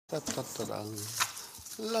La-da-da-da.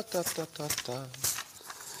 La-da-da-da-da.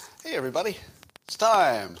 Hey, everybody. It's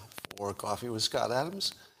time for Coffee with Scott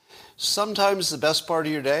Adams. Sometimes the best part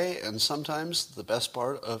of your day, and sometimes the best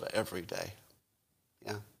part of every day.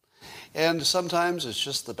 Yeah. And sometimes it's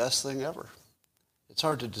just the best thing ever. It's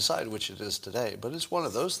hard to decide which it is today, but it's one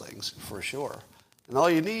of those things for sure. And all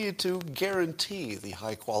you need to guarantee the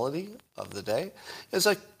high quality of the day is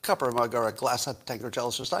a cup or mug or a glass, a tankard,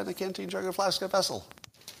 chalice, or stein, a canteen, jug, or flask, a vessel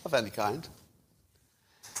of any kind.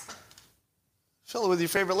 Fill it with your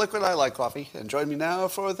favorite liquid. I like coffee. And join me now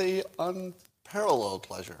for the unparalleled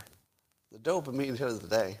pleasure, the dopamine hit of the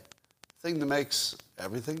day, the thing that makes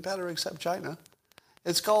everything better except China.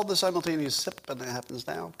 It's called the simultaneous sip, and it happens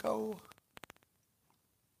now. Go.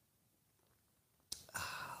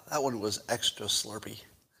 That one was extra slurpy.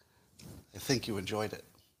 I think you enjoyed it.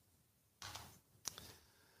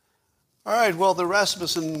 All right, well, the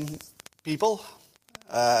Rasmussen people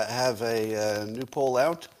have a new poll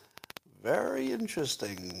out. Very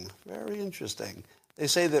interesting, very interesting. They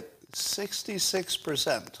say that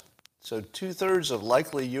 66%, so two-thirds of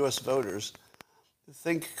likely U.S. voters,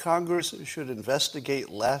 think Congress should investigate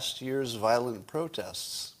last year's violent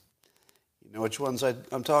protests. You know which ones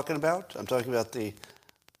I'm talking about? I'm talking about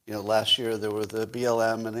last year there were the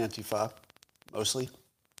BLM and Antifa, mostly,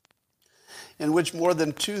 in which more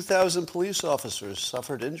than 2,000 police officers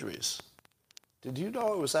suffered injuries. Did you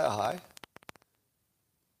know it was that high?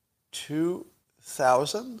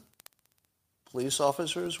 2,000 police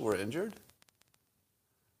officers were injured?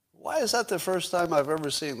 Why is that the first time I've ever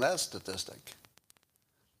seen that statistic?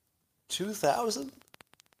 2,000?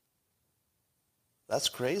 That's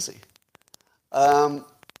crazy.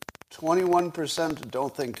 21%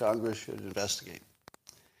 don't think Congress should investigate.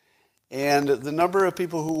 And the number of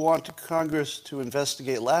people who want Congress to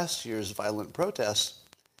investigate last year's violent protests,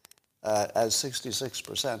 as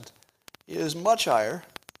 66%, is much higher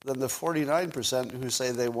than the 49% who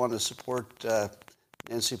say they want to support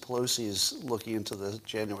Nancy Pelosi's looking into the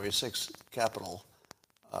January 6th Capitol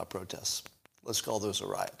protests. Let's call those a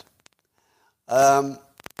riot.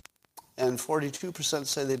 And 42%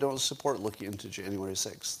 say they don't support looking into January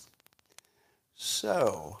 6th.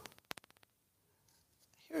 So,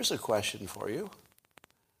 here's a question for you.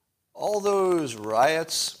 All those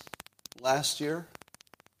riots last year,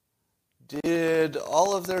 did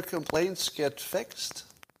all of their complaints get fixed?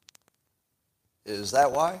 Is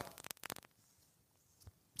that why?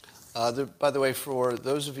 By the way, for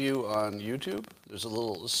those of you on YouTube, there's a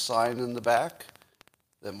little sign in the back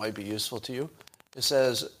that might be useful to you. It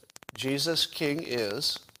says, Jesus King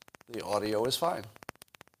is, the audio is fine.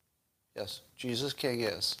 Yes, Jesus King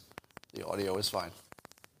is, the audio is fine.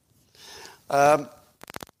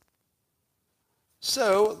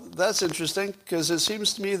 So that's interesting because it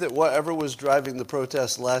seems to me that whatever was driving the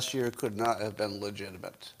protests last year could not have been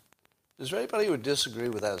legitimate. Is there anybody who would disagree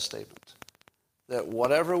with that statement? That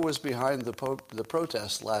whatever was behind the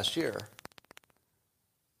protest last year,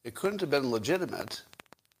 it couldn't have been legitimate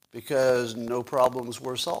because no problems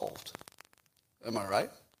were solved. Am I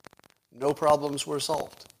right? No problems were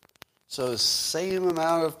solved. So same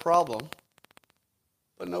amount of problem,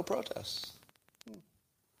 but no protests.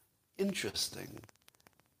 Interesting.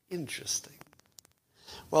 Interesting.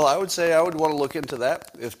 Well, I would say I would want to look into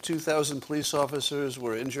that. If 2,000 police officers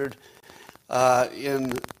were injured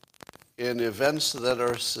in events that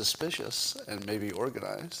are suspicious and maybe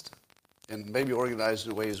organized in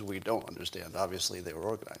ways we don't understand. Obviously, they were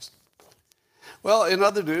organized. Well, in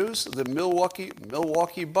other news, the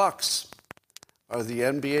Milwaukee Bucks are the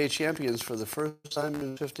NBA champions for the first time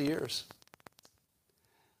in 50 years.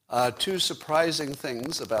 Two surprising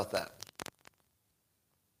things about that.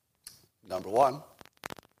 Number one,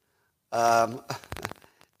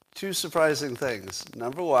 two surprising things.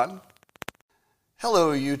 Number one,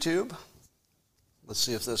 hello, YouTube. Let's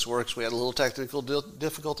see if this works. We had a little technical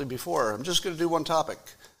difficulty before. I'm just going to do one topic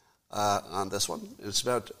on this one. It's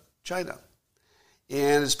about China.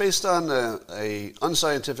 And it's based on a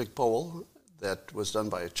unscientific poll that was done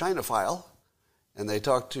by Chinophile. And they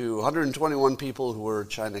talked to 121 people who were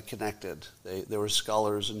China-connected. They were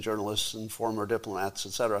scholars and journalists and former diplomats,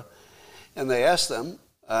 etc. And they asked them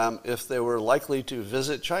if they were likely to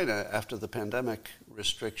visit China after the pandemic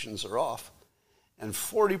restrictions are off. And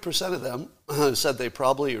 40% of them said they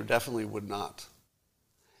probably or definitely would not.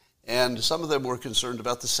 And some of them were concerned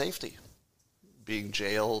about the safety, being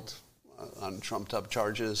jailed on trumped-up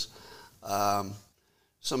charges. Some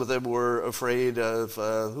of them were afraid of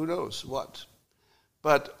who knows what.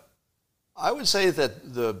 But I would say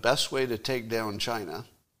that the best way to take down China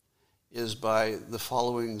is by the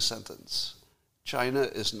following sentence. China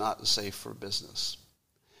is not safe for business.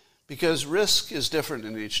 Because risk is different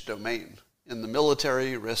in each domain. In the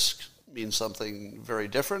military, risk means something very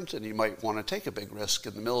different, and you might want to take a big risk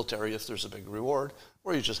in the military if there's a big reward,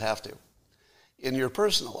 or you just have to. In your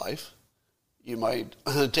personal life, you might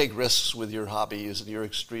take risks with your hobbies and your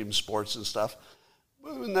extreme sports and stuff,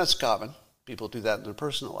 and that's common. People do that in their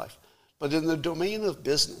personal life. But in the domain of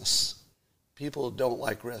business, people don't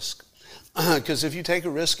like risk. Because if you take a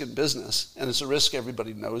risk in business, and it's a risk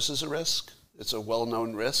everybody knows is a risk, it's a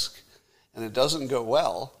well-known risk, and it doesn't go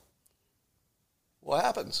well, what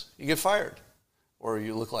happens? You get fired, or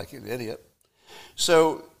you look like an idiot.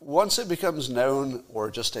 So once it becomes known,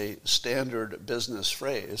 or just a standard business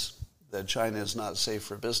phrase, that China is not safe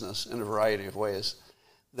for business in a variety of ways,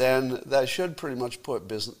 then that should pretty much put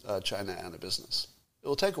China out of business. It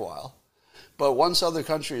will take a while. But once other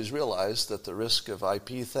countries realize that the risk of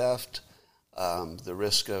IP theft, the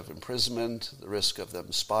risk of imprisonment, the risk of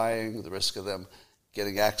them spying, the risk of them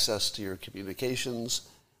getting access to your communications,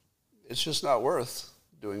 it's just not worth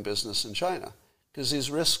doing business in China because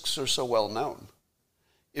these risks are so well known.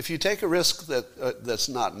 If you take a risk that's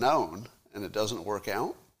not known and it doesn't work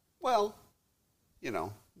out, well,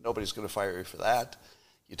 nobody's going to fire you for that.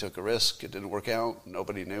 You took a risk, it didn't work out,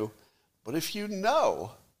 nobody knew. But if you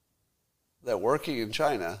know that working in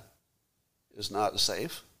China is not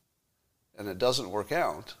safe and it doesn't work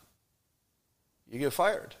out, you get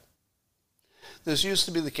fired. This used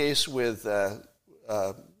to be the case with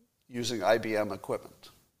using IBM equipment.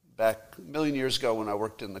 Back a million years ago when I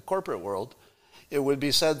worked in the corporate world, it would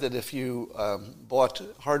be said that if you bought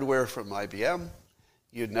hardware from IBM,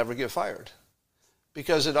 you'd never get fired.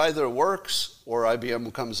 Because it either works or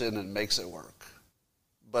IBM comes in and makes it work.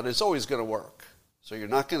 But it's always going to work. So you're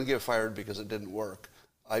not going to get fired because it didn't work.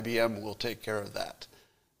 IBM will take care of that.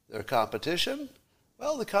 Their competition?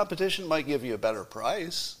 Well, the competition might give you a better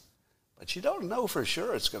price, but you don't know for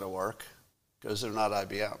sure it's going to work because they're not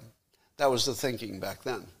IBM. That was the thinking back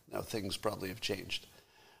then. Now things probably have changed.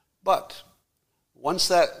 But once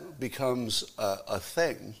that becomes a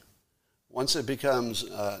thing, once it becomes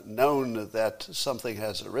known that something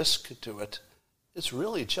has a risk to it, it's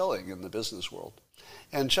really chilling in the business world.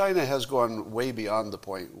 And China has gone way beyond the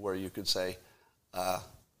point where you could say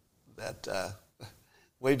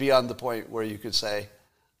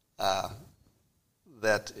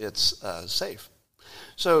that it's safe.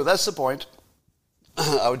 So that's the point.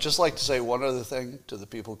 I would just like to say one other thing to the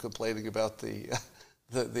people complaining about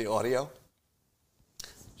the audio.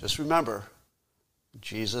 Just remember,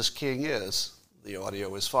 Jesus King is, the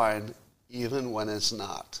audio is fine, even when it's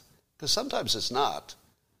not. Because sometimes it's not,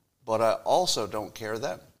 but I also don't care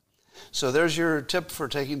then. So there's your tip for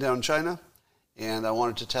taking down China, and I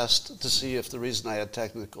wanted to test to see if the reason I had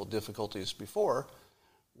technical difficulties before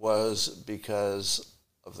was because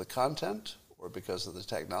of the content or because of the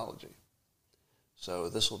technology. So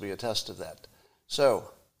this will be a test of that.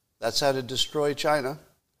 So that's how to destroy China.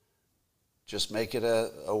 Just make it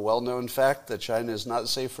a well-known fact that China is not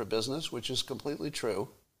safe for business, which is completely true.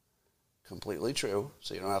 Completely true.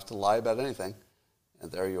 So you don't have to lie about anything.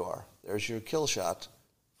 And there you are. There's your kill shot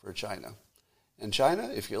for China. And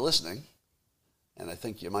China, if you're listening, and I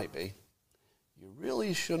think you might be, you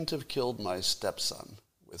really shouldn't have killed my stepson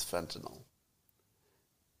with fentanyl.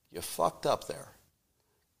 You fucked up there.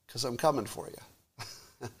 Because I'm coming for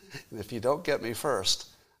you. And if you don't get me first,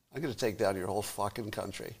 I'm going to take down your whole fucking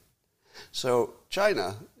country. So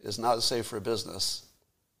China is not safe for business,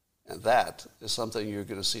 and that is something you're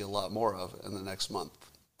going to see a lot more of in the next month.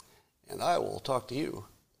 And I will talk to you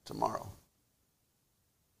tomorrow.